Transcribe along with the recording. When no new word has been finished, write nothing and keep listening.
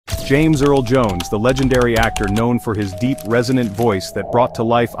James Earl Jones, the legendary actor known for his deep, resonant voice that brought to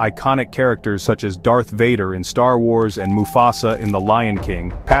life iconic characters such as Darth Vader in Star Wars and Mufasa in The Lion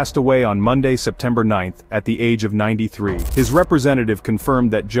King, passed away on Monday, September 9th, at the age of 93. His representative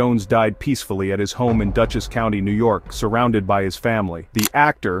confirmed that Jones died peacefully at his home in Dutchess County, New York, surrounded by his family. The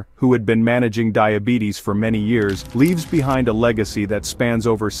actor, who had been managing diabetes for many years, leaves behind a legacy that spans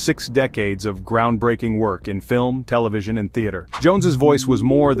over 6 decades of groundbreaking work in film, television, and theater. Jones's voice was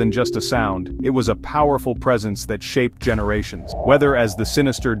more than just a sound. It was a powerful presence that shaped generations. Whether as the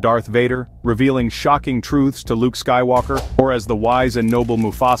sinister Darth Vader, revealing shocking truths to Luke Skywalker, or as the wise and noble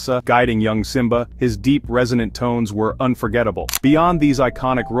Mufasa, guiding young Simba, his deep, resonant tones were unforgettable. Beyond these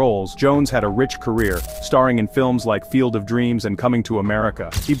iconic roles, Jones had a rich career, starring in films like Field of Dreams and Coming to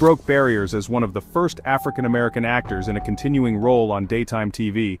America. He broke barriers as one of the first African-American actors in a continuing role on daytime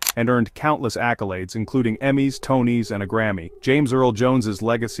TV, and earned countless accolades including Emmys, Tonys, and a Grammy. James Earl Jones's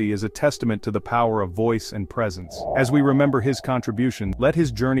legacy is a testament to the power of voice and presence. As we remember his contribution, let his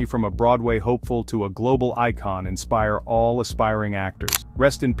journey from a Broadway hopeful to a global icon inspire all aspiring actors.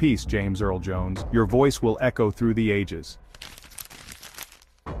 Rest in peace, James Earl Jones. Your voice will echo through the ages.